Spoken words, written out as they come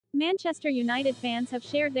Manchester United fans have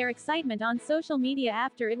shared their excitement on social media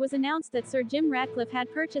after it was announced that Sir Jim Ratcliffe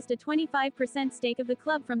had purchased a 25% stake of the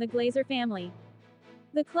club from the Glazer family.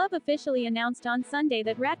 The club officially announced on Sunday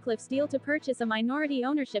that Ratcliffe's deal to purchase a minority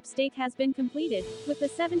ownership stake has been completed, with the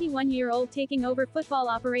 71-year-old taking over football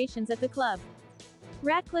operations at the club.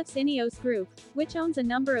 Ratcliffe's Ineos Group, which owns a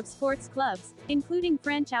number of sports clubs, including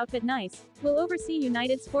French outfit Nice, will oversee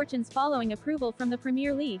United's fortunes following approval from the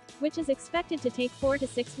Premier League, which is expected to take 4 to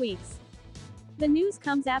 6 weeks. The news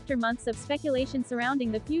comes after months of speculation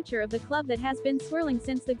surrounding the future of the club that has been swirling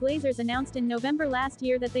since the Glazers announced in November last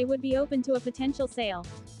year that they would be open to a potential sale.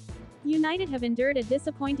 United have endured a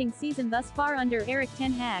disappointing season thus far under Erik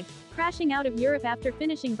ten Hag, crashing out of Europe after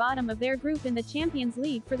finishing bottom of their group in the Champions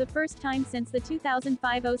League for the first time since the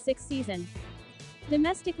 2005-06 season.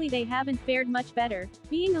 Domestically they haven't fared much better,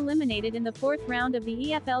 being eliminated in the fourth round of the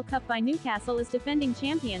EFL Cup by Newcastle as defending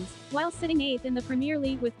champions, while sitting 8th in the Premier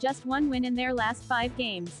League with just one win in their last 5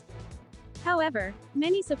 games. However,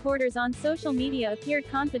 many supporters on social media appeared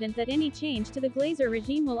confident that any change to the Glazer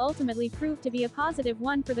regime will ultimately prove to be a positive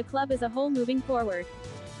one for the club as a whole moving forward.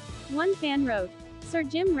 One fan wrote, "Sir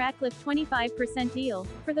Jim Ratcliffe 25% deal.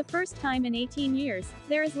 For the first time in 18 years,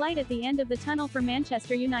 there is light at the end of the tunnel for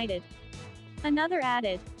Manchester United." Another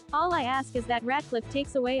added, "All I ask is that Ratcliffe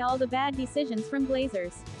takes away all the bad decisions from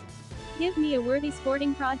Glazers. Give me a worthy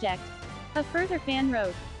sporting project." A further fan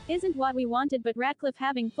wrote, "Isn't what we wanted, but Ratcliffe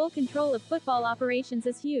having full control of football operations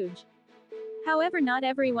is huge." However, not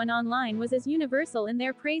everyone online was as universal in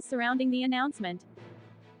their praise surrounding the announcement.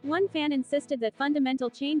 One fan insisted that fundamental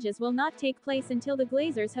changes will not take place until the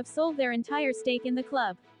Glazers have sold their entire stake in the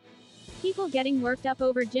club. People getting worked up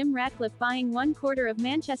over Jim Ratcliffe buying 1/4 of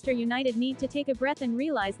Manchester United need to take a breath and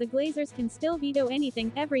realize the Glazers can still veto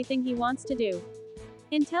everything he wants to do.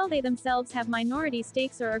 Until they themselves have minority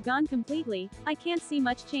stakes or are gone completely, I can't see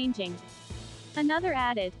much changing. Another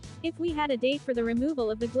added, "If we had a date for the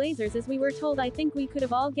removal of the Glazers as we were told, I think we could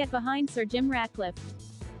have all get behind Sir Jim Ratcliffe.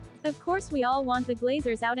 Of course we all want the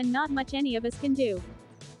Glazers out and not much any of us can do.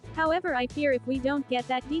 However, I fear if we don't get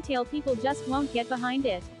that detail, people just won't get behind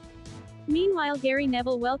it." Meanwhile, Gary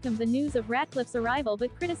Neville welcomed the news of Ratcliffe's arrival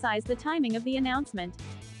but criticized the timing of the announcement.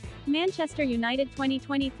 "Manchester United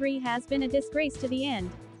 2023 has been a disgrace to the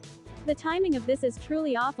end. The timing of this is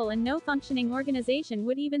truly awful and no functioning organization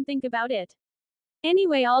would even think about it.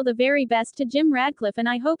 Anyway, all the very best to Jim Ratcliffe, and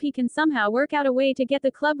I hope he can somehow work out a way to get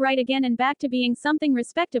the club right again and back to being something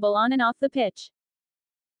respectable on and off the pitch."